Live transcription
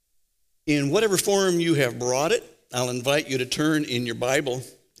In whatever form you have brought it, I'll invite you to turn in your Bible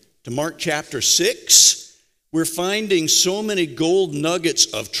to Mark chapter 6. We're finding so many gold nuggets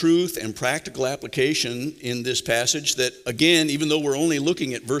of truth and practical application in this passage that, again, even though we're only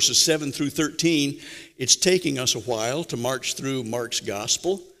looking at verses 7 through 13, it's taking us a while to march through Mark's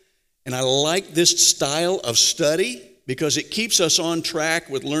gospel. And I like this style of study because it keeps us on track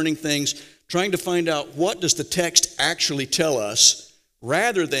with learning things, trying to find out what does the text actually tell us,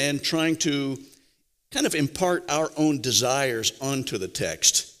 rather than trying to kind of impart our own desires onto the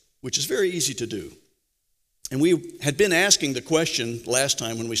text, which is very easy to do. And we had been asking the question last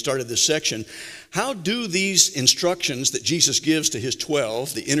time when we started this section, how do these instructions that Jesus gives to his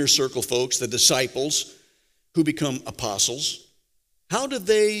 12, the inner circle folks, the disciples who become apostles, how do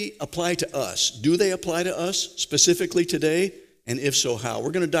they apply to us? Do they apply to us specifically today? And if so, how?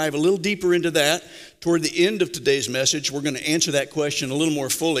 We're going to dive a little deeper into that. Toward the end of today's message, we're going to answer that question a little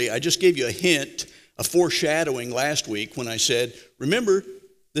more fully. I just gave you a hint, a foreshadowing last week when I said, remember,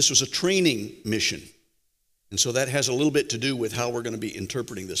 this was a training mission. And so that has a little bit to do with how we're going to be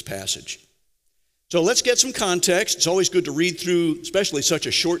interpreting this passage. So let's get some context. It's always good to read through, especially such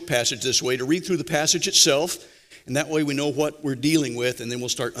a short passage this way, to read through the passage itself. And that way we know what we're dealing with, and then we'll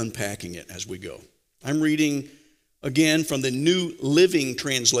start unpacking it as we go. I'm reading again from the New Living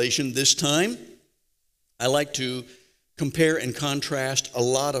Translation this time. I like to compare and contrast a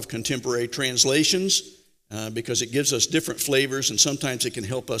lot of contemporary translations because it gives us different flavors, and sometimes it can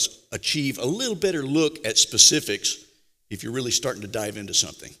help us achieve a little better look at specifics if you're really starting to dive into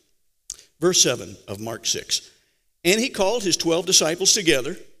something. Verse 7 of Mark 6. And he called his 12 disciples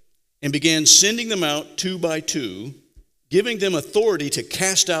together and began sending them out 2 by 2, giving them authority to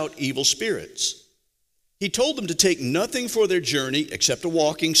cast out evil spirits. He told them to take nothing for their journey except a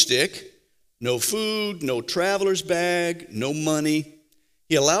walking stick, no food, no traveler's bag, no money.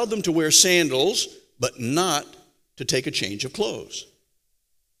 He allowed them to wear sandals, but not to take a change of clothes.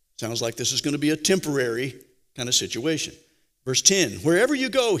 Sounds like this is going to be a temporary kind of situation. Verse 10, wherever you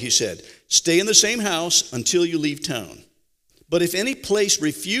go, he said, stay in the same house until you leave town. But if any place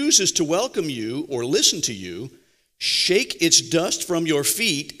refuses to welcome you or listen to you, shake its dust from your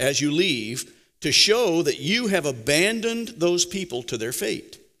feet as you leave, to show that you have abandoned those people to their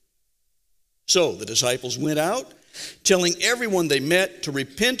fate. So the disciples went out, telling everyone they met to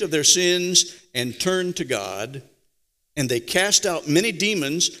repent of their sins and turn to God. And they cast out many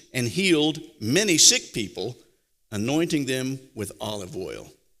demons and healed many sick people, anointing them with olive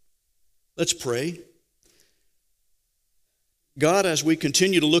oil. Let's pray. God, as we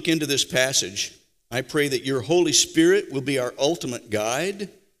continue to look into this passage, I pray that your Holy Spirit will be our ultimate guide,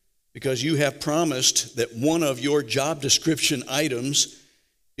 because you have promised that one of your job description items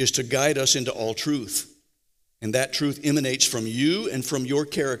is to guide us into all truth. And that truth emanates from you and from your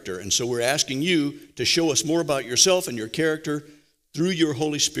character. And so we're asking you to show us more about yourself and your character through your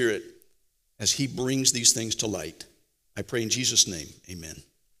Holy Spirit as he brings these things to light. I pray in Jesus' name, amen.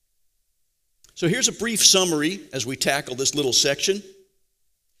 So here's a brief summary as we tackle this little section.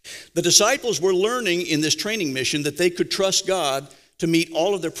 The disciples were learning in this training mission that they could trust God to meet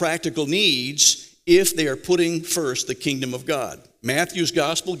all of their practical needs if they are putting first the kingdom of God. Matthew's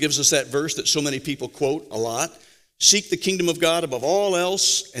gospel gives us that verse that so many people quote a lot. Seek the kingdom of God above all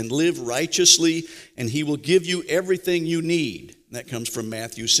else and live righteously, and he will give you everything you need. And that comes from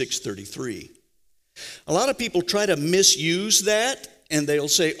Matthew 6:33. A lot of people try to misuse that, and they'll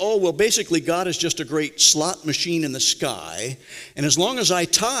say, oh, well, basically God is just a great slot machine in the sky, and as long as I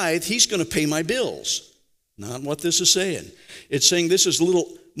tithe, he's going to pay my bills. Not what this is saying. It's saying this is a little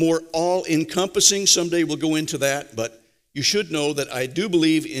more all-encompassing. Someday we'll go into that, but you should know that I do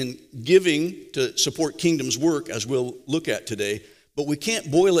believe in giving to support kingdom's work, as we'll look at today, but we can't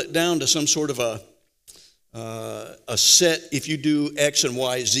boil it down to some sort of a set, if you do X and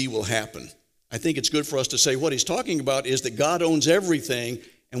Y, Z will happen. I think it's good for us to say what he's talking about is that God owns everything,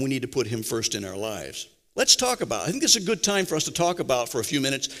 and we need to put him first in our lives. Let's talk about, I think this is a good time for us to talk about for a few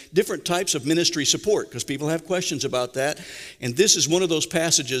minutes, different types of ministry support, because people have questions about that. And this is one of those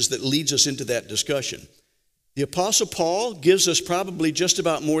passages that leads us into that discussion. The Apostle Paul gives us probably just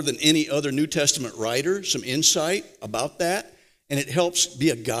about more than any other New Testament writer some insight about that. And it helps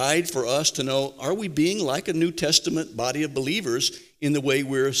be a guide for us to know, are we being like a New Testament body of believers in the way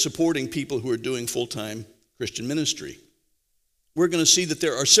we're supporting people who are doing full-time Christian ministry? We're going to see that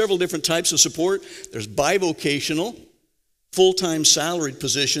there are several different types of support. There's bivocational, full-time salaried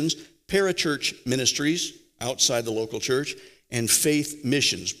positions, parachurch ministries outside the local church, and faith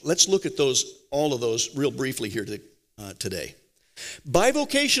missions. Let's look at all of those real briefly here today.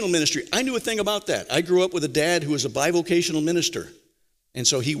 Bivocational ministry, I knew a thing about that. I grew up with a dad who was a bivocational minister. And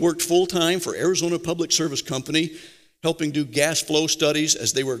so he worked full-time for Arizona Public Service Company, helping do gas flow studies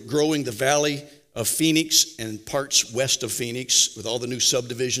as they were growing the valley of Phoenix and parts west of Phoenix with all the new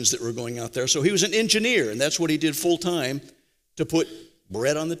subdivisions that were going out there. So he was an engineer, and that's what he did full-time to put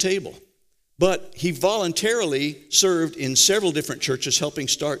bread on the table. But he voluntarily served in several different churches, helping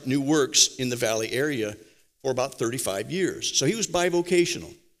start new works in the valley area for about 35 years. So he was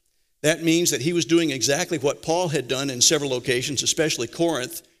bivocational. That means that he was doing exactly what Paul had done in several locations, especially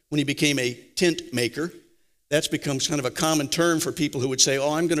Corinth, when he became a tent maker. That's become kind of a common term for people who would say,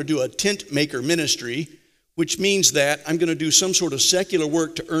 oh, I'm going to do a tent maker ministry, which means that I'm going to do some sort of secular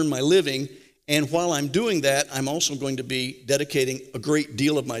work to earn my living. And while I'm doing that, I'm also going to be dedicating a great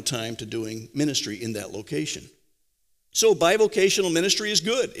deal of my time to doing ministry in that location. So bivocational ministry is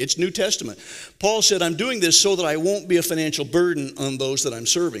good. It's New Testament. Paul said, I'm doing this so that I won't be a financial burden on those that I'm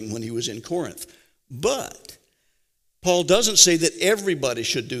serving when he was in Corinth. But Paul doesn't say that everybody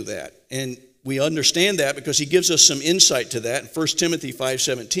should do that. And we understand that because he gives us some insight to that. In 1 Timothy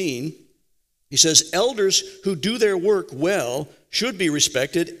 5:17, he says, elders who do their work well should be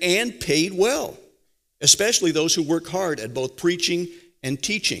respected and paid well, especially those who work hard at both preaching and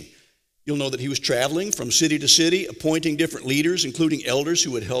teaching. You'll know that he was traveling from city to city, appointing different leaders, including elders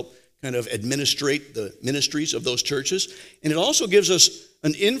who would help kind of administrate the ministries of those churches. And it also gives us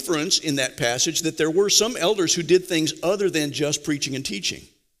an inference in that passage that there were some elders who did things other than just preaching and teaching.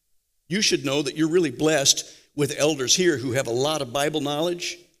 You should know that you're really blessed with elders here who have a lot of Bible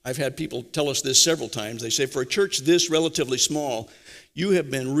knowledge. I've had people tell us this several times. They say, for a church this relatively small, you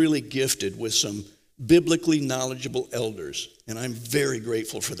have been really gifted with some biblically knowledgeable elders. And I'm very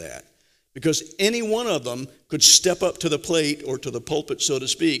grateful for that. Because any one of them could step up to the plate or to the pulpit, so to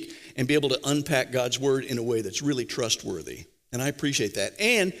speak, and be able to unpack God's word in a way that's really trustworthy. And I appreciate that.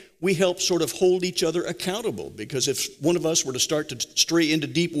 And we help sort of hold each other accountable, because if one of us were to start to stray into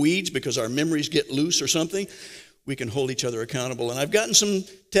deep weeds because our memories get loose or something, we can hold each other accountable. And I've gotten some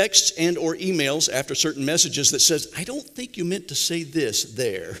texts and or emails after certain messages that says, I don't think you meant to say this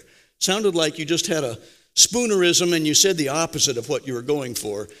there. Sounded like you just had a spoonerism and you said the opposite of what you were going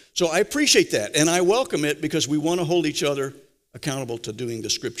for. So I appreciate that, and I welcome it, because we want to hold each other accountable to doing the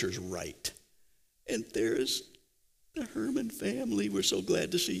scriptures right. And there's the Herman family. We're so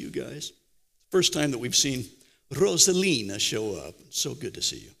glad to see you guys. First time that we've seen Rosalina show up. So good to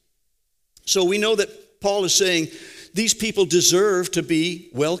see you. So we know that Paul is saying these people deserve to be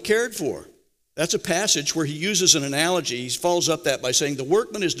well cared for. That's a passage where he uses an analogy. He follows up that by saying the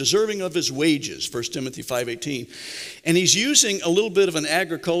workman is deserving of his wages, 1 Timothy 5:18. And he's using a little bit of an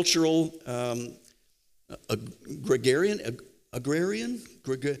agricultural, agrarian,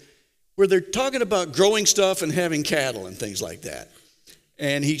 where they're talking about growing stuff and having cattle and things like that.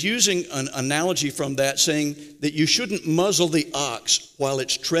 And he's using an analogy from that, saying that you shouldn't muzzle the ox while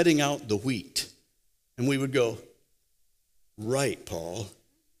it's treading out the wheat. And we would go, right, Paul.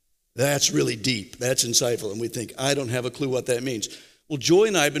 That's really deep. That's insightful. And we think, I don't have a clue what that means. Well, Joy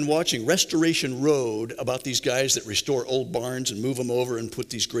and I have been watching Restoration Road, about these guys that restore old barns and move them over and put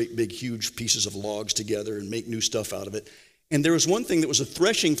these great big huge pieces of logs together and make new stuff out of it. And there was one thing that was a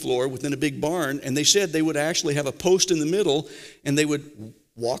threshing floor within a big barn, and they said they would actually have a post in the middle, and they would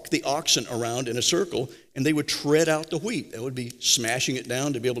walk the oxen around in a circle, and they would tread out the wheat. That would be smashing it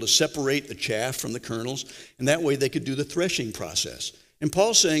down to be able to separate the chaff from the kernels, and that way they could do the threshing process. And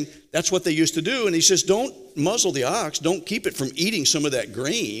Paul's saying that's what they used to do. And he says, don't muzzle the ox. Don't keep it from eating some of that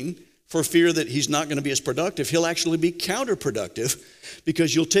grain for fear that he's not going to be as productive. He'll actually be counterproductive,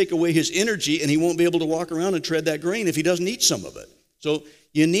 because you'll take away his energy and he won't be able to walk around and tread that grain if he doesn't eat some of it. So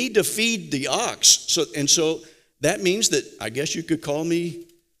you need to feed the ox. So that means that I guess you could call me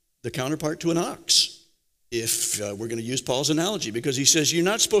the counterpart to an ox, if we're going to use Paul's analogy, because he says you're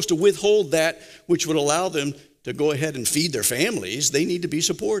not supposed to withhold that which would allow them to go ahead and feed their families. They need to be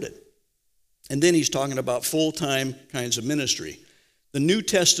supported. And then he's talking about full-time kinds of ministry. The New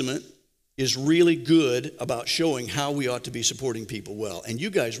Testament is really good about showing how we ought to be supporting people well. And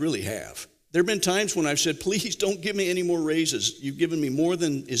you guys really have. There have been times when I've said, please don't give me any more raises. You've given me more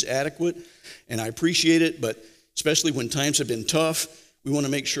than is adequate, and I appreciate it. But especially when times have been tough, we want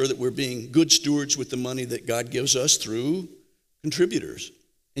to make sure that we're being good stewards with the money that God gives us through contributors.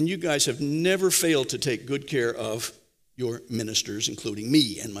 And you guys have never failed to take good care of your ministers, including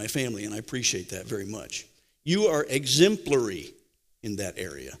me and my family, and I appreciate that very much. You are exemplary in that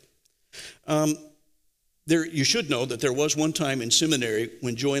area. You should know that there was one time in seminary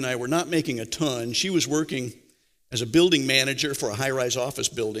when Joy and I were not making a ton. She was working as a building manager for a high-rise office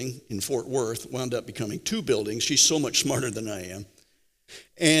building in Fort Worth, wound up becoming 2 buildings. She's so much smarter than I am.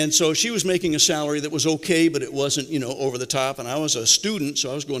 And so she was making a salary that was okay, but it wasn't, over the top. And I was a student,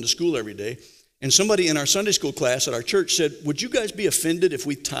 so I was going to school every day. And somebody in our Sunday school class at our church said, would you guys be offended if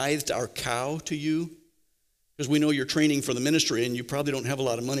we tithed our cow to you? Because we know you're training for the ministry and you probably don't have a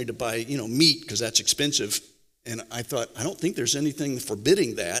lot of money to buy, meat because that's expensive. And I thought, I don't think there's anything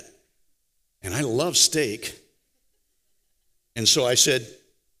forbidding that. And I love steak. And so I said,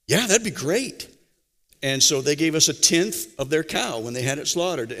 yeah, that'd be great. And so they gave us a tenth of their cow when they had it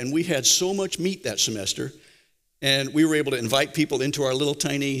slaughtered. And we had so much meat that semester. And we were able to invite people into our little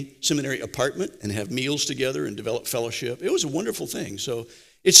tiny seminary apartment and have meals together and develop fellowship. It was a wonderful thing. So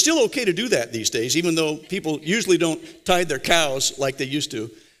it's still okay to do that these days, even though people usually don't tithe their cows like they used to.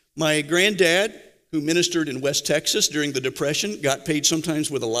 My granddad, who ministered in West Texas during the Depression, got paid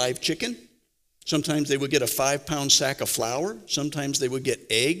sometimes with a live chicken. Sometimes they would get a 5-pound sack of flour. Sometimes they would get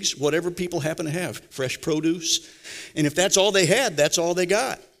eggs, whatever people happen to have, fresh produce. And if that's all they had, that's all they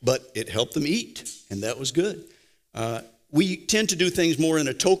got. But it helped them eat, and that was good. We tend to do things more in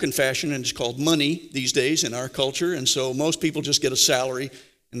a token fashion, and it's called money these days in our culture. And so most people just get a salary,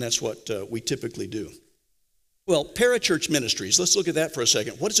 and that's what we typically do. Well, parachurch ministries, let's look at that for a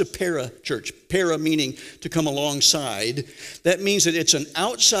second. What is a parachurch? Para meaning to come alongside. That means that it's an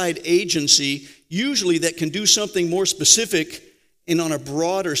outside agency, usually that can do something more specific and on a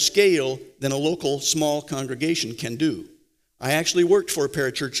broader scale than a local small congregation can do. I actually worked for a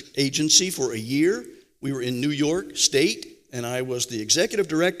parachurch agency for a year. We were in New York State, and I was the executive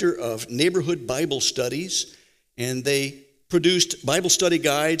director of Neighborhood Bible Studies, and they produced Bible study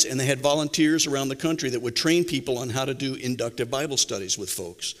guides, and they had volunteers around the country that would train people on how to do inductive Bible studies with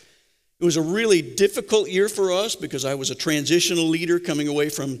folks. It was a really difficult year for us because I was a transitional leader coming away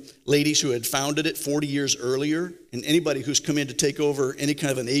from ladies who had founded it 40 years earlier. And anybody who's come in to take over any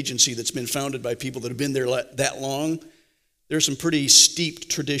kind of an agency that's been founded by people that have been there that long, there's some pretty steep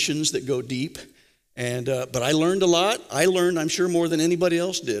traditions that go deep. But I learned a lot. I learned, I'm sure, more than anybody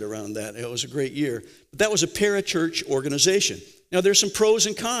else did around that. It was a great year. But that was a parachurch organization. Now, there's some pros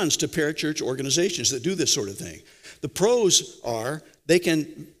and cons to parachurch organizations that do this sort of thing. The pros are they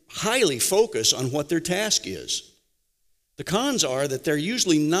can highly focus on what their task is. The cons are that they're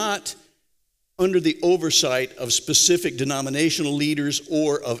usually not under the oversight of specific denominational leaders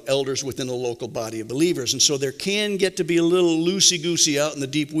or of elders within a local body of believers. And so there can get to be a little loosey-goosey out in the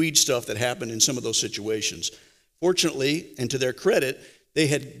deep weed stuff that happened in some of those situations. Fortunately, and to their credit, they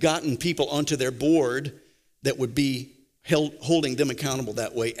had gotten people onto their board that would be holding them accountable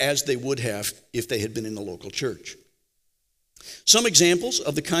that way as they would have if they had been in the local church. Some examples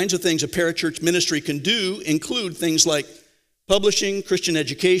of the kinds of things a parachurch ministry can do include things like publishing, Christian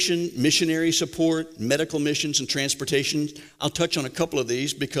education, missionary support, medical missions, and transportation. I'll touch on a couple of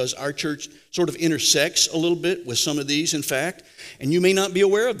these because our church sort of intersects a little bit with some of these, in fact, and you may not be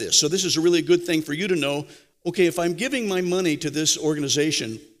aware of this. So this is a really good thing for you to know, okay, if I'm giving my money to this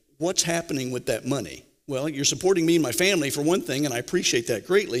organization, what's happening with that money? Well, you're supporting me and my family for one thing, and I appreciate that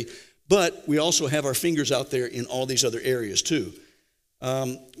greatly, but we also have our fingers out there in all these other areas too.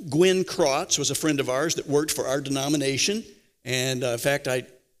 Gwen Krotz was a friend of ours that worked for our denomination. And in fact, I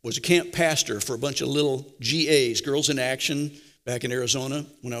was a camp pastor for a bunch of little GAs, Girls in Action, back in Arizona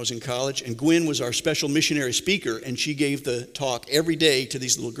when I was in college. And Gwen was our special missionary speaker, and she gave the talk every day to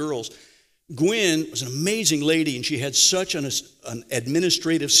these little girls. Gwen was an amazing lady, and she had such an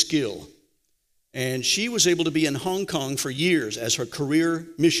administrative skill. And she was able to be in Hong Kong for years as her career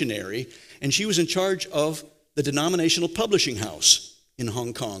missionary, and she was in charge of the denominational publishing house in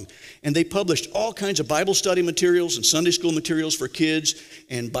Hong Kong. And they published all kinds of Bible study materials and Sunday school materials for kids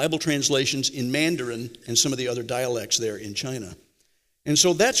and Bible translations in Mandarin and some of the other dialects there in China. And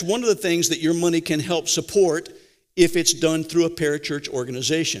so that's one of the things that your money can help support if it's done through a parachurch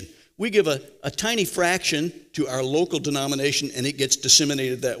organization. We give a tiny fraction to our local denomination, and it gets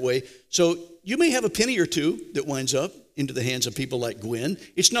disseminated that way. So you may have a penny or two that winds up into the hands of people like Gwen.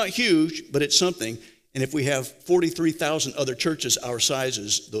 It's not huge, but it's something. And if we have 43,000 other churches our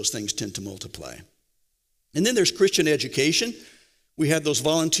sizes, those things tend to multiply. And then there's Christian education. We had those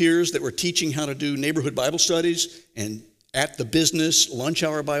volunteers that were teaching how to do neighborhood Bible studies and at the business, lunch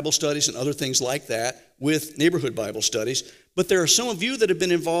hour Bible studies and other things like that with neighborhood Bible studies. But there are some of you that have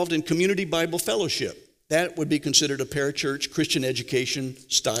been involved in community Bible fellowship. That would be considered a parachurch Christian education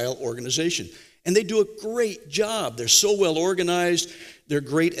style organization. And they do a great job. They're so well organized. They're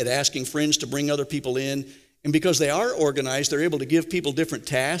great at asking friends to bring other people in. And because they are organized, they're able to give people different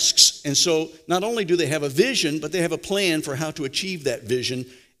tasks. And so not only do they have a vision, but they have a plan for how to achieve that vision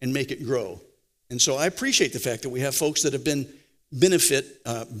and make it grow. And so I appreciate the fact that we have folks that have been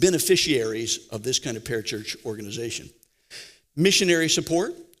beneficiaries of this kind of parachurch organization. missionary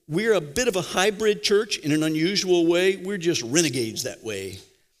support. We're a bit of a hybrid church in an unusual way. We're just renegades that way.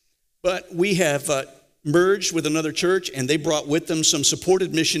 But we have merged with another church, and they brought with them some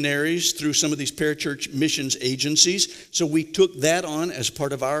supported missionaries through some of these parachurch missions agencies. So we took that on as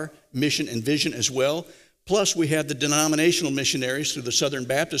part of our mission and vision as well. Plus, we have the denominational missionaries through the Southern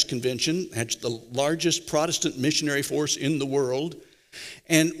Baptist Convention. That's the largest Protestant missionary force in the world.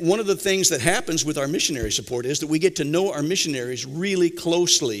 And one of the things that happens with our missionary support is that we get to know our missionaries really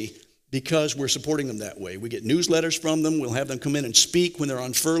closely because we're supporting them that way. We get newsletters from them. We'll have them come in and speak when they're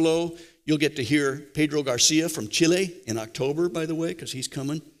on furlough. You'll get to hear Pedro Garcia from Chile in October, by the way, because he's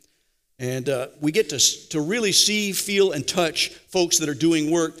coming. And we get to really see, feel, and touch folks that are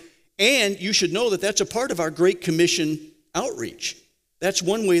doing work. And you should know that that's a part of our Great Commission outreach. That's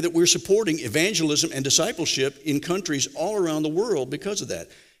one way that we're supporting evangelism and discipleship in countries all around the world because of that.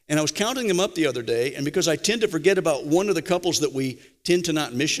 And I was counting them up the other day, and because I tend to forget about one of the couples that we tend to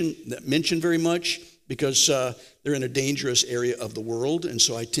not mention very much because they're in a dangerous area of the world, and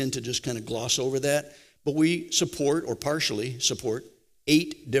so I tend to just kind of gloss over that. But we support, or partially support,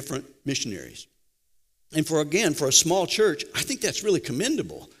 8 different missionaries. And for a small church, I think that's really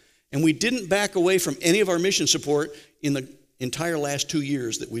commendable. And we didn't back away from any of our mission support in the entire last 2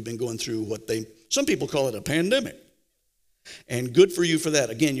 years that we've been going through some people call it a pandemic. And good for you for that.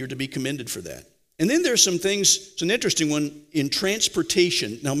 Again, you're to be commended for that. And then there's some things, it's an interesting one in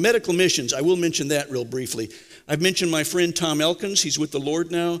transportation. Now, medical missions, I will mention that real briefly. I've mentioned my friend Tom Elkins. He's with the Lord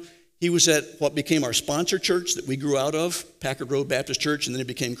now. He was at what became our sponsor church that we grew out of, Packard Road Baptist Church, and then it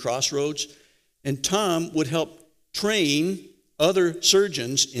became Crossroads. And Tom would help train other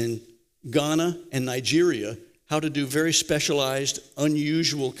surgeons in Ghana and Nigeria how to do very specialized,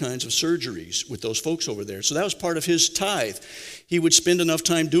 unusual kinds of surgeries with those folks over there. So that was part of his tithe. He would spend enough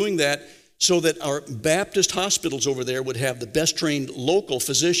time doing that so that our Baptist hospitals over there would have the best trained local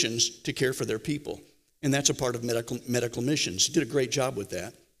physicians to care for their people. And that's a part of medical missions. He did a great job with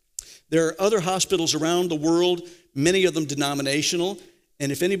that. There are other hospitals around the world, many of them denominational.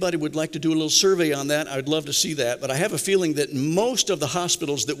 And if anybody would like to do a little survey on that, I'd love to see that. But I have a feeling that most of the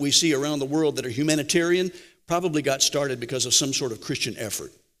hospitals that we see around the world that are humanitarian probably got started because of some sort of Christian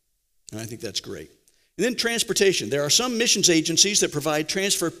effort. And I think that's great. And then transportation. There are some missions agencies that provide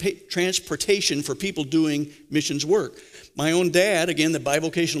transportation for people doing missions work. My own dad, again, the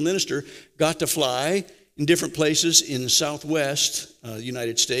bivocational minister, got to fly in different places in the Southwest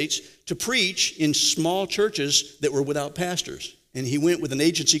United States to preach in small churches that were without pastors. And he went with an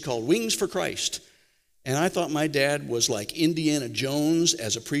agency called Wings for Christ. And I thought my dad was like Indiana Jones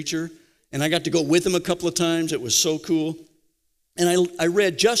as a preacher. And I got to go with him a couple of times. It was so cool. And I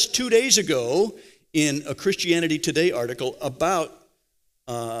read just 2 days ago in a Christianity Today article about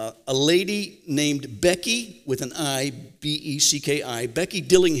a lady named Becky, with an I, B-E-C-K-I, Becky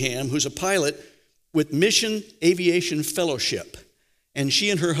Dillingham, who's a pilot with Mission Aviation Fellowship. And she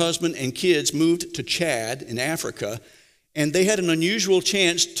and her husband and kids moved to Chad in Africa. And they had an unusual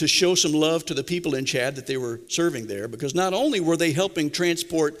chance to show some love to the people in Chad that they were serving there, because not only were they helping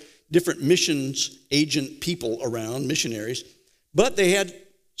transport different missions agent people around, missionaries, but they had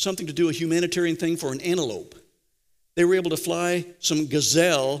something to do, a humanitarian thing for an antelope. They were able to fly some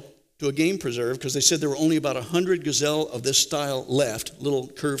gazelle to a game preserve because they said there were only about 100 gazelle of this style left, little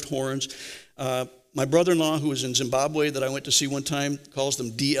curved horns. My brother-in-law, who was in Zimbabwe that I went to see one time, calls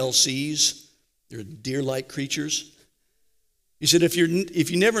them DLCs. They're deer-like creatures. He said if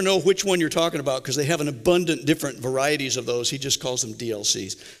you never know which one you're talking about, because they have an abundant different varieties of those, he just calls them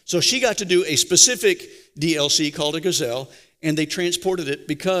DLCs. So she got to do a specific DLC called a gazelle, and they transported it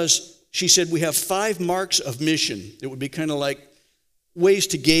because she said we have 5 marks of mission. It would be kind of like ways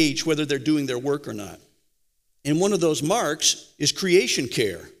to gauge whether they're doing their work or not. And one of those marks is creation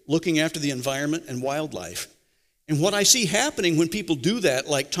care, looking after the environment and wildlife. And what I see happening when people do that,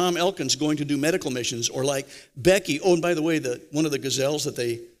 like Tom Elkins going to do medical missions, or like Becky, oh, and by the way, one of the gazelles that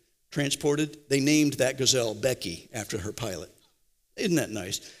they transported, they named that gazelle Becky after her pilot. Isn't that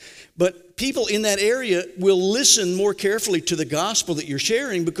nice? But people in that area will listen more carefully to the gospel that you're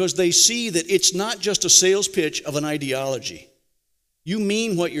sharing because they see that it's not just a sales pitch of an ideology. You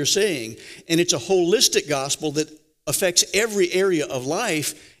mean what you're saying, and it's a holistic gospel that affects every area of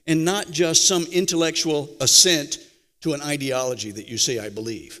life and not just some intellectual assent to an ideology that you say, I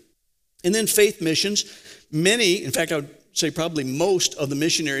believe. And then faith missions. Many, in fact, I would say probably most of the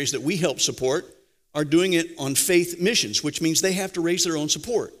missionaries that we help support are doing it on faith missions, which means they have to raise their own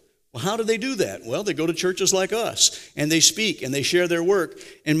support. Well, how do they do that? Well, they go to churches like us, and they speak, and they share their work.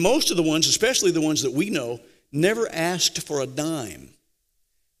 And most of the ones, especially the ones that we know, never asked for a dime.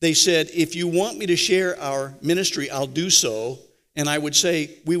 they said, if you want me to share our ministry, I'll do so. And I would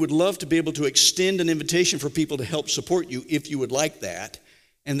say, we would love to be able to extend an invitation for people to help support you if you would like that.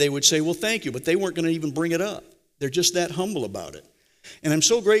 And they would say, well, thank you. But they weren't going to even bring it up. They're just that humble about it. And I'm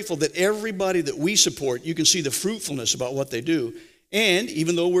so grateful that everybody that we support, you can see the fruitfulness about what they do. And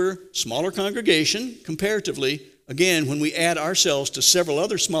even though we're a smaller congregation, comparatively, again, when we add ourselves to several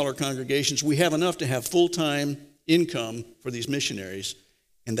other smaller congregations, we have enough to have full-time income for these missionaries.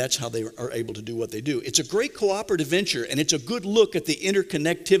 And that's how they are able to do what they do. It's a great cooperative venture, and it's a good look at the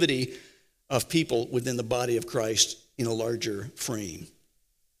interconnectivity of people within the body of Christ in a larger frame.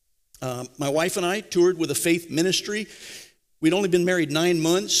 My wife and I toured with a faith ministry. We'd only been married 9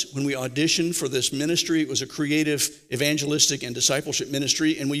 months when we auditioned for this ministry. It was a creative, evangelistic, and discipleship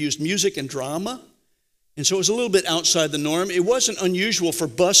ministry, and we used music and drama. And so it was a little bit outside the norm. It wasn't unusual for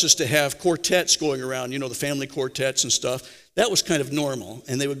buses to have quartets going around, you know, the family quartets and stuff. That was kind of normal,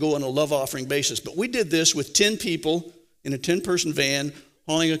 and they would go on a love offering basis. But we did this with 10 people in a 10-person van,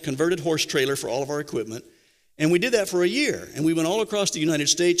 hauling a converted horse trailer for all of our equipment. And we did that for a year. And we went all across the United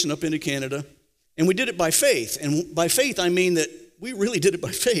States and up into Canada. And we did it by faith. And by faith, I mean that we really did it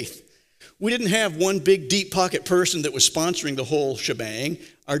by faith. We didn't have one big deep pocket person that was sponsoring the whole shebang.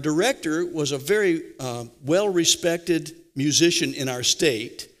 Our director was a very well-respected musician in our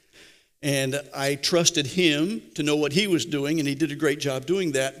state. And I trusted him to know what he was doing, and he did a great job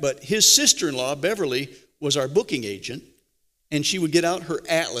doing that. But his sister-in-law, Beverly, was our booking agent. And she would get out her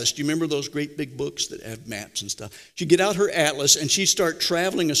atlas. Do you remember those great big books that have maps and stuff? She'd get out her atlas, and she'd start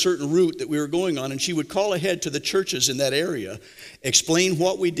traveling a certain route that we were going on, and she would call ahead to the churches in that area, explain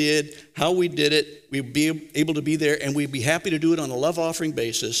what we did, how we did it. We'd be able to be there, and we'd be happy to do it on a love offering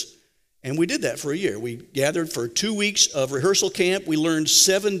basis. And we did that for a year. We gathered for 2 weeks of rehearsal camp. We learned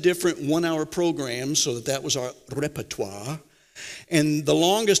 7 different 1-hour programs, so that was our repertoire. And the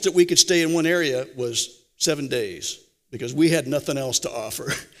longest that we could stay in one area was 7 days, because we had nothing else to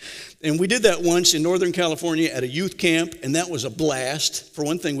offer. And we did that once in Northern California at a youth camp, and that was a blast. For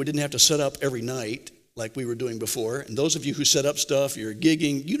one thing, we didn't have to set up every night like we were doing before. And those of you who set up stuff, you're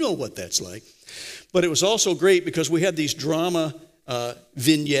gigging, you know what that's like. But it was also great because we had these drama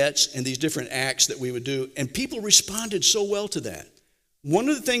vignettes and these different acts that we would do, and people responded so well to that. One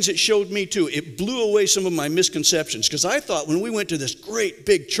of the things it showed me, too, it blew away some of my misconceptions, because I thought when we went to this great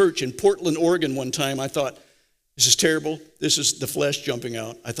big church in Portland, Oregon one time, I thought, this is terrible. This is the flesh jumping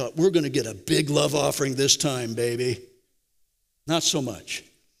out. I thought, we're going to get a big love offering this time, baby. Not so much.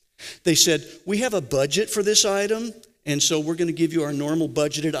 They said, we have a budget for this item, and so we're going to give you our normal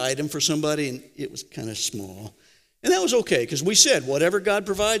budgeted item for somebody, and it was kind of small. And that was okay, because we said, whatever God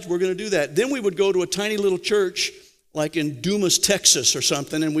provides, we're going to do that. Then we would go to a tiny little church, like in Dumas, Texas or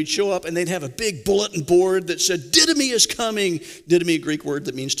something, and we'd show up, and they'd have a big bulletin board that said, Didymi is coming. Didymi, a Greek word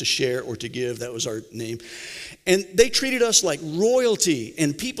that means to share or to give. That was our name. And they treated us like royalty,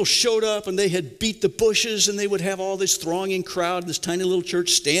 and people showed up, and they had beat the bushes, and they would have all this thronging crowd, this tiny little church,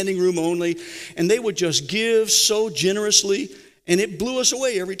 standing room only, and they would just give so generously, and it blew us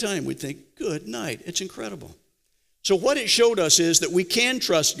away every time. We'd think, good night, it's incredible. So what it showed us is that we can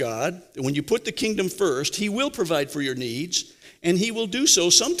trust God, that when you put the kingdom first, He will provide for your needs, and He will do so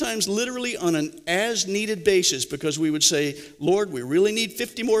sometimes literally on an as-needed basis, because we would say, Lord, we really need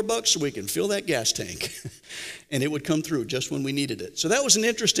 50 more bucks so we can fill that gas tank. And it would come through just when we needed it. So that was an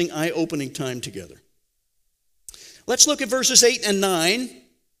interesting, eye-opening time together. Let's look at verses 8 and 9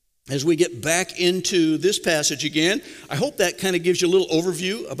 as we get back into this passage again. I hope that kind of gives you a little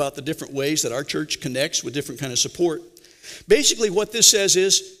overview about the different ways that our church connects with different kind of support. Basically, what this says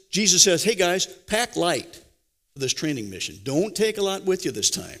is, Jesus says, hey guys, pack light for this training mission. Don't take a lot with you this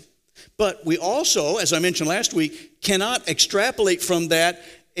time. But we also, as I mentioned last week, cannot extrapolate from that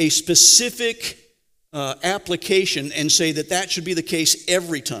a specific application and say that that should be the case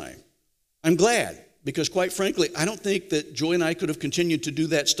every time. I'm glad, because quite frankly, I don't think that Joy and I could have continued to do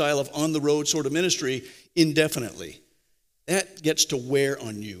that style of on-the-road sort of ministry indefinitely. That gets to wear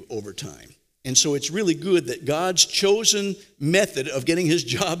on you over time. And so it's really good that God's chosen method of getting His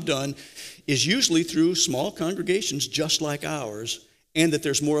job done is usually through small congregations just like ours, and that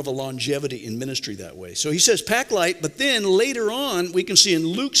there's more of a longevity in ministry that way. So He says, pack light, but then later on, we can see in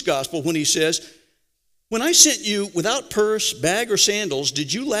Luke's gospel when He says, when I sent you without purse, bag, or sandals,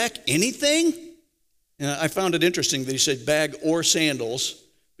 did you lack anything? I found it interesting that He said bag or sandals,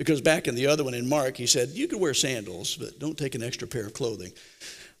 because back in the other one in Mark, He said, you could wear sandals, but don't take an extra pair of clothing.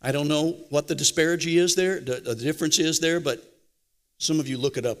 I don't know what the disparity is there, the difference is there, but some of you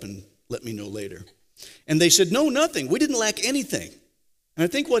look it up and let me know later. And they said, no, nothing. We didn't lack anything. And I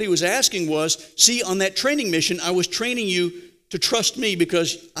think what He was asking was, see, on that training mission, I was training you to trust me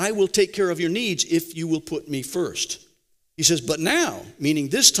because I will take care of your needs if you will put me first. He says, but now, meaning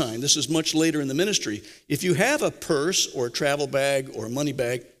this time, this is much later in the ministry, if you have a purse or a travel bag or a money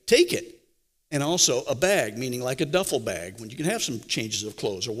bag, take it. And also a bag, meaning like a duffel bag, when you can have some changes of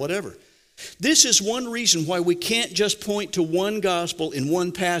clothes or whatever. This is one reason why we can't just point to one gospel in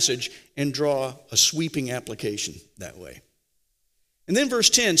one passage and draw a sweeping application that way. And then verse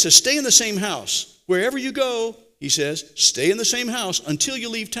 10 says, stay in the same house. Wherever you go, he says, stay in the same house until you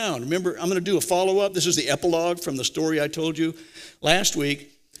leave town. Remember, I'm going to do a follow-up. This is the epilogue from the story I told you last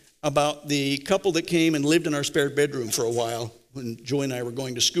week about the couple that came and lived in our spare bedroom for a while when Joy and I were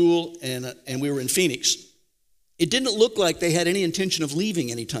going to school, and we were in Phoenix. It didn't look like they had any intention of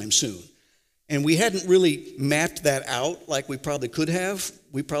leaving anytime soon. And we hadn't really mapped that out like we probably could have.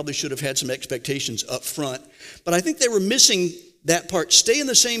 We probably should have had some expectations up front. But I think they were missing that part. Stay in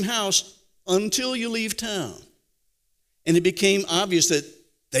the same house until you leave town. And it became obvious that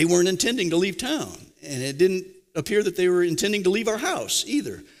they weren't intending to leave town. And it didn't appear that they were intending to leave our house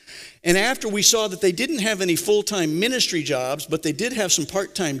either. And after we saw that they didn't have any full-time ministry jobs, but they did have some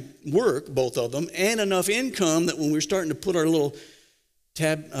part-time work, both of them, and enough income that when we were starting to put our little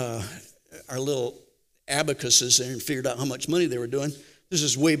abacuses there and figured out how much money they were doing, this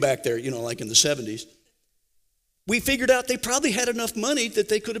is way back there, like in the 70s, we figured out they probably had enough money that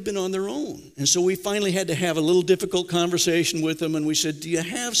they could have been on their own. And so we finally had to have a little difficult conversation with them, and we said, do you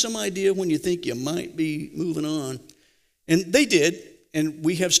have some idea when you think you might be moving on? And they did. And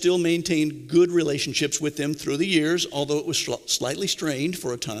we have still maintained good relationships with them through the years, although it was slightly strained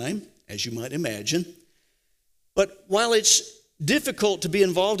for a time, as you might imagine. But while it's difficult to be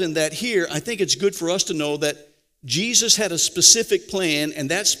involved in that here, I think it's good for us to know that Jesus had a specific plan, and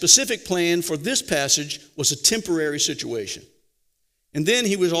that specific plan for this passage was a temporary situation. And then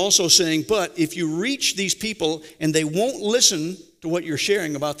he was also saying, but if you reach these people and they won't listen to what you're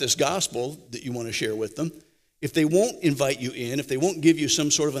sharing about this gospel that you want to share with them, if they won't invite you in, if they won't give you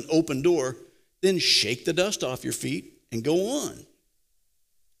some sort of an open door, then shake the dust off your feet and go on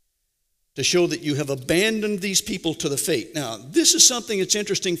to show that you have abandoned these people to the fate. Now, this is something that's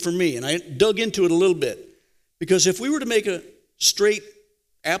interesting for me, and I dug into it a little bit, because if we were to make a straight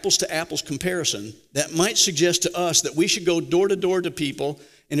apples-to-apples comparison, that might suggest to us that we should go door to door to people,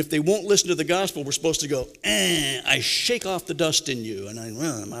 and if they won't listen to the gospel, we're supposed to go, I shake off the dust in you, and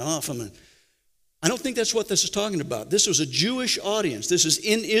I'm off them. I don't think that's what this is talking about. This was a Jewish audience. This is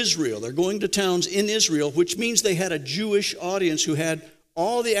in Israel. They're going to towns in Israel, which means they had a Jewish audience who had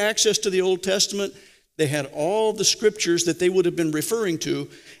all the access to the Old Testament. They had all the scriptures that they would have been referring to.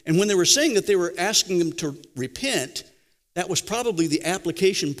 And when they were saying that they were asking them to repent, that was probably the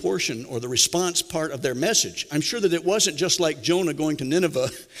application portion or the response part of their message. I'm sure that it wasn't just like Jonah going to Nineveh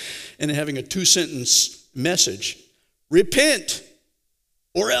and having a 2-sentence message. Repent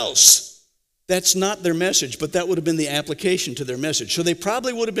or else. That's not their message, but that would have been the application to their message. So they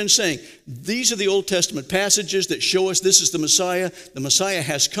probably would have been saying, these are the Old Testament passages that show us this is the Messiah. The Messiah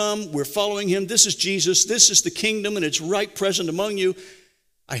has come. We're following him. This is Jesus. This is the kingdom, and it's right present among you.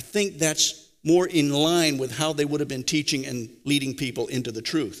 I think that's more in line with how they would have been teaching and leading people into the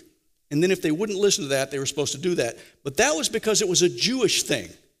truth. And then if they wouldn't listen to that, they were supposed to do that. But that was because it was a Jewish thing.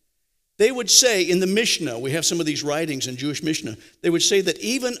 They would say in the Mishnah, we have some of these writings in Jewish Mishnah, they would say that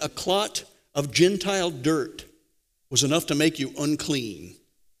even a clot of Gentile dirt was enough to make you unclean.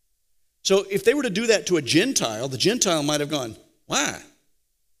 So if they were to do that to a Gentile, the Gentile might have gone, why?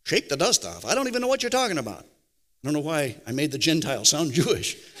 Shake the dust off. I don't even know what you're talking about. I don't know why I made the Gentile sound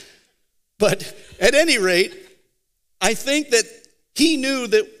Jewish. But at any rate, I think that he knew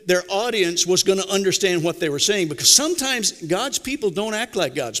that their audience was going to understand what they were saying, because sometimes God's people don't act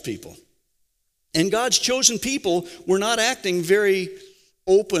like God's people. And God's chosen people were not acting very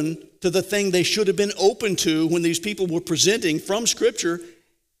open to the thing they should have been open to when these people were presenting from Scripture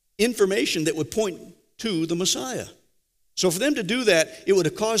information that would point to the Messiah. So for them to do that, it would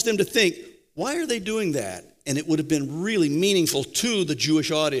have caused them to think, why are they doing that? And it would have been really meaningful to the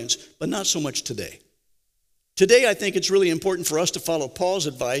Jewish audience, but not so much today. Today, I think it's really important for us to follow Paul's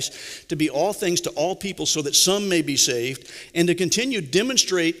advice to be all things to all people so that some may be saved, and to continue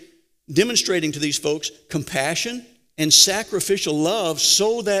demonstrating to these folks compassion and sacrificial love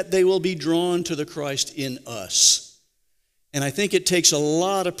so that they will be drawn to the Christ in us. And I think it takes a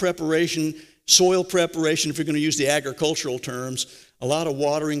lot of preparation, soil preparation, if you're going to use the agricultural terms, a lot of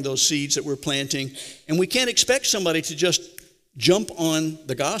watering those seeds that we're planting. And we can't expect somebody to just jump on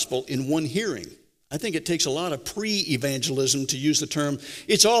the gospel in one hearing. I think it takes a lot of pre-evangelism, to use the term.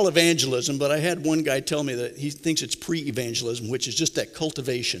 It's all evangelism, but I had one guy tell me that he thinks it's pre-evangelism, which is just that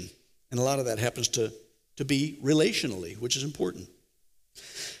cultivation. And a lot of that happens to to be relationally, which is important.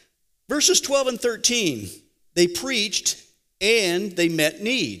 Verses 12 and 13, they preached and they met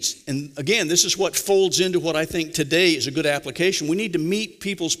needs. And again, this is what folds into what I think today is a good application. We need to meet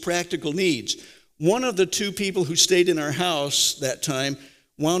people's practical needs. One of the two people who stayed in our house that time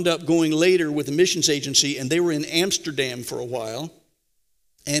wound up going later with a missions agency, and they were in Amsterdam for a while.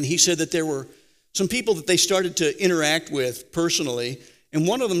 And he said that there were some people that they started to interact with personally, and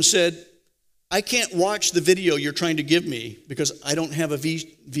one of them said, I can't watch the video you're trying to give me because I don't have a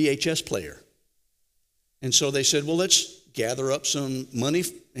VHS player. And so they said, well, let's gather up some money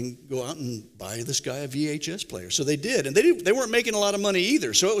and go out and buy this guy a VHS player. So they did, and they weren't making a lot of money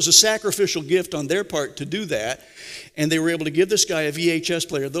either. So it was a sacrificial gift on their part to do that, and they were able to give this guy a VHS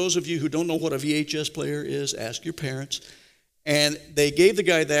player. Those of you who don't know what a VHS player is, ask your parents. And they gave the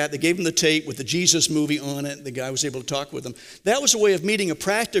guy that. They gave him the tape with the Jesus movie on it. The guy was able to talk with them. That was a way of meeting a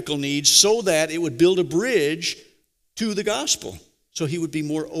practical need so that it would build a bridge to the gospel, so he would be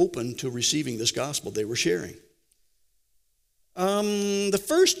more open to receiving this gospel they were sharing. The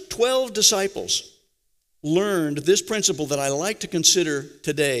first 12 disciples learned this principle that I like to consider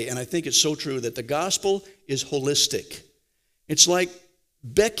today, and I think it's so true, that the gospel is holistic. It's like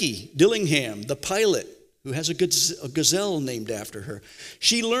Becky Dillingham, the pilot, who has a gazelle named after her.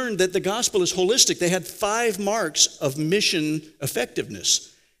 She learned that the gospel is holistic. They had 5 marks of mission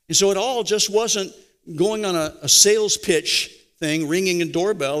effectiveness. And so it all just wasn't going on a sales pitch thing, ringing a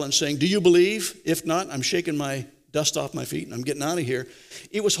doorbell and saying, do you believe? If not, I'm shaking my dust off my feet and I'm getting out of here.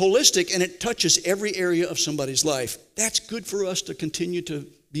 It was holistic, and it touches every area of somebody's life. That's good for us to continue to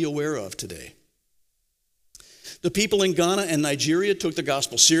be aware of today. The people in Ghana and Nigeria took the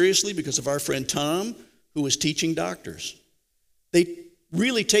gospel seriously because of our friend Tom, who was teaching doctors. They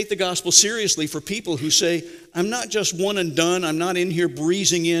really take the gospel seriously for people who say, I'm not just one and done. I'm not in here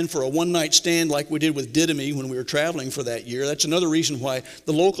breezing in for a one-night stand like we did with Didymi when we were traveling for that year. That's another reason why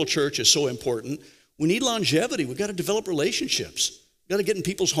the local church is so important. We need longevity. We've got to develop relationships. We've got to get in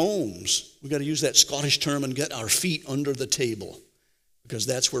people's homes. We've got to use that Scottish term and get our feet under the table, because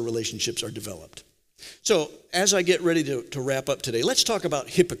that's where relationships are developed. So as I get ready to wrap up today, let's talk about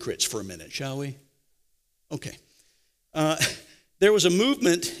hypocrites for a minute, shall we? Okay. There was a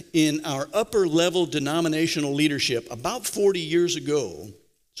movement in our upper level denominational leadership about 40 years ago.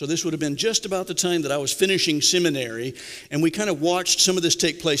 So this would have been just about the time that I was finishing seminary, and we kind of watched some of this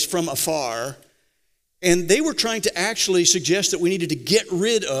take place from afar. And they were trying to actually suggest that we needed to get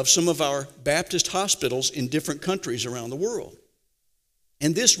rid of some of our Baptist hospitals in different countries around the world.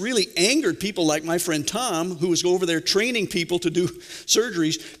 And this really angered people like my friend Tom, who was over there training people to do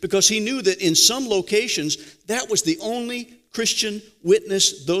surgeries, because he knew that in some locations, that was the only Christian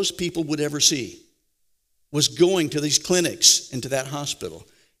witness those people would ever see, was going to these clinics and to that hospital.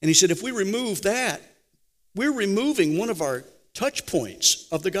 And he said, if we remove that, we're removing one of our touch points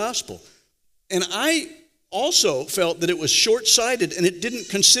of the gospel. And I also felt that it was short-sighted, and it didn't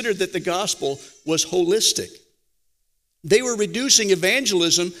consider that the gospel was holistic. They were reducing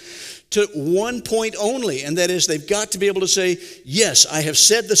evangelism to one point only, and that is they've got to be able to say, yes, I have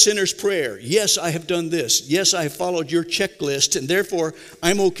said the sinner's prayer. Yes, I have done this. Yes, I have followed your checklist, and therefore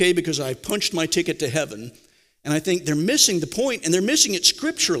I'm okay because I punched my ticket to heaven. And I think they're missing the point, and they're missing it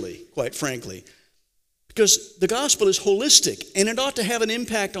scripturally, quite frankly, because the gospel is holistic, and it ought to have an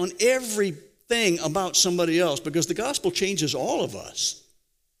impact on everything about somebody else, because the gospel changes all of us.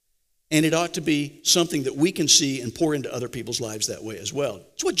 And it ought to be something that we can see and pour into other people's lives that way as well.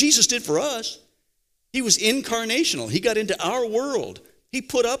 It's what Jesus did for us. He was incarnational. He got into our world. He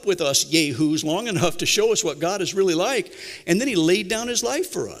put up with us yahoos long enough to show us what God is really like. And then he laid down his life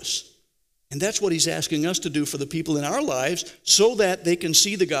for us. And that's what he's asking us to do for the people in our lives, so that they can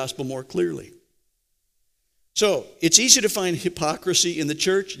see the gospel more clearly. So it's easy to find hypocrisy in the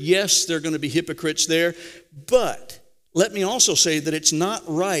church. Yes, there are going to be hypocrites there. But let me also say that it's not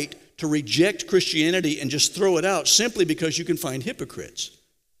right to reject Christianity and just throw it out simply because you can find hypocrites.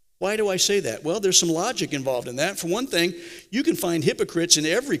 Why do I say that? Well, there's some logic involved in that. For one thing, you can find hypocrites in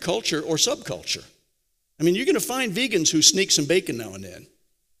every culture or subculture. I mean, you're going to find vegans who sneak some bacon now and then.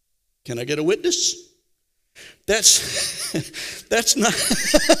 Can I get a witness? That's not...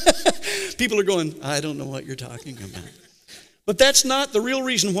 People are going, I don't know what you're talking about. But that's not the real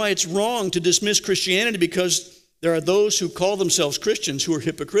reason why it's wrong to dismiss Christianity, because there are those who call themselves Christians who are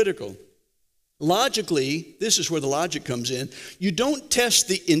hypocritical. Logically, this is where the logic comes in. You don't test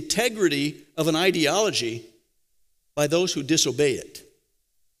the integrity of an ideology by those who disobey it.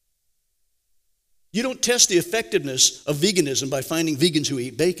 You don't test the effectiveness of veganism by finding vegans who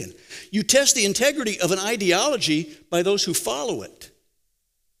eat bacon. You test the integrity of an ideology by those who follow it.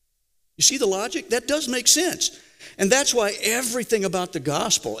 You You see the logic? That does make sense. And that's why everything about the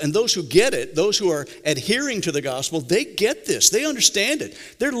gospel, and those who get it, those who are adhering to the gospel, they get this. They understand it.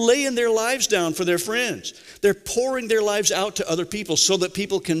 They're laying their lives down for their friends. They're pouring their lives out to other people so that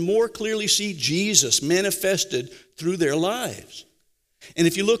people can more clearly see Jesus manifested through their lives. And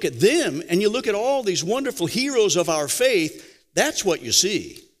if you look at them and you look at all these wonderful heroes of our faith, that's what you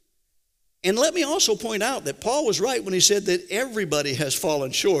see. And let me also point out that Paul was right when he said that everybody has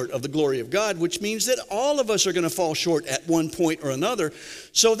fallen short of the glory of God, which means that all of us are going to fall short at one point or another.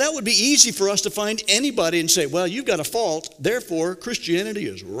 So that would be easy for us to find anybody and say, well, you've got a fault, therefore Christianity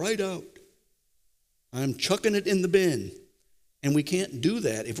is right out. I'm chucking it in the bin. And we can't do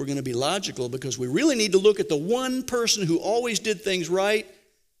that if we're going to be logical, because we really need to look at the one person who always did things right,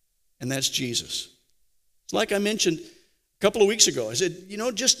 and that's Jesus. It's like I mentioned a couple of weeks ago. I said,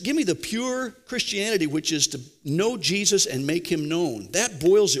 just give me the pure Christianity, which is to know Jesus and make him known. That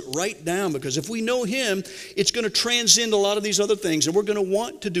boils it right down, because if we know him, it's going to transcend a lot of these other things, and we're going to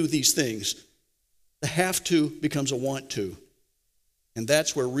want to do these things. The have to becomes a want to. And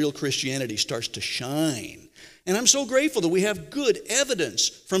that's where real Christianity starts to shine. And I'm so grateful that we have good evidence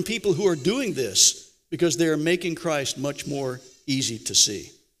from people who are doing this, because they are making Christ much more easy to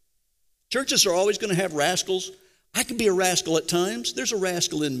see. Churches are always going to have rascals. I can be a rascal at times. There's a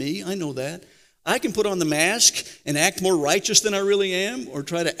rascal in me. I know that. I can put on the mask and act more righteous than I really am, or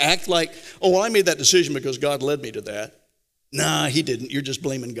try to act like, oh, well, I made that decision because God led me to that. Nah, he didn't. You're just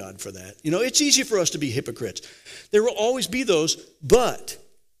blaming God for that. It's easy for us to be hypocrites. There will always be those, but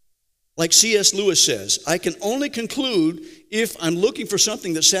like C.S. Lewis says, I can only conclude if I'm looking for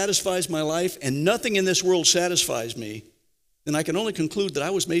something that satisfies my life and nothing in this world satisfies me, then I can only conclude that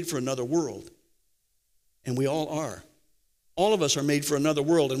I was made for another world. And we all are. All of us are made for another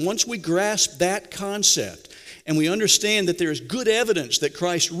world. And once we grasp that concept and we understand that there is good evidence that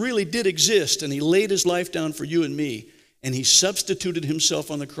Christ really did exist and he laid his life down for you and me, and he substituted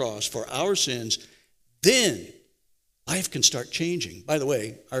himself on the cross for our sins, then life can start changing. By the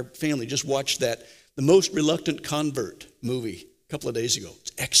way, our family just watched The Most Reluctant Convert movie a couple of days ago.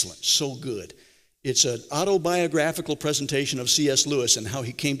 It's excellent, so good. It's an autobiographical presentation of C.S. Lewis and how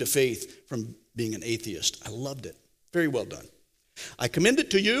he came to faith from being an atheist. I loved it. Very well done. I commend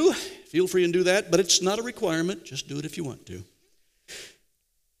it to you. Feel free to do that, but it's not a requirement. Just do it if you want to.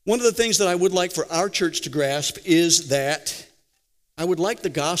 One of the things that I would like for our church to grasp is that I would like the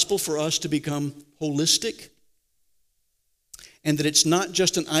gospel for us to become holistic, and that it's not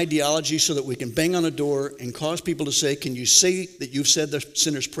just an ideology so that we can bang on a door and cause people to say, can you say that you've said the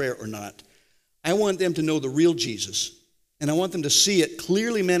sinner's prayer or not? I want them to know the real Jesus, and I want them to see it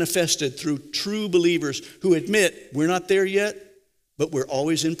clearly manifested through true believers who admit we're not there yet, but we're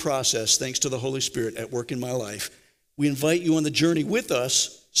always in process thanks to the Holy Spirit at work in my life. We invite you on the journey with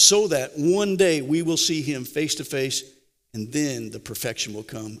us so that one day we will see him face to face, and then the perfection will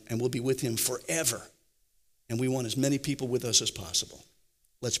come and we'll be with him forever. And we want as many people with us as possible.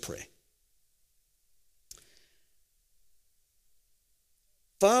 Let's pray.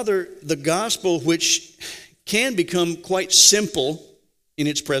 Father, the gospel, which can become quite simple in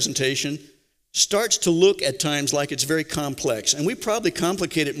its presentation, starts to look at times like it's very complex. And we probably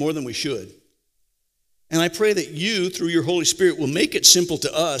complicate it more than we should. And I pray that you, through your Holy Spirit, will make it simple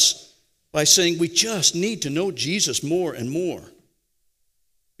to us by saying we just need to know Jesus more and more.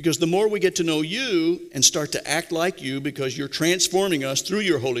 Because the more we get to know you and start to act like you, because you're transforming us through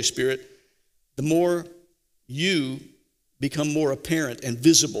your Holy Spirit, the more you become more apparent and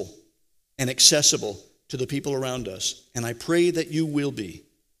visible and accessible to the people around us. And I pray that you will be.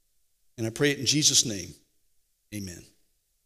 And I pray it in Jesus' name. Amen.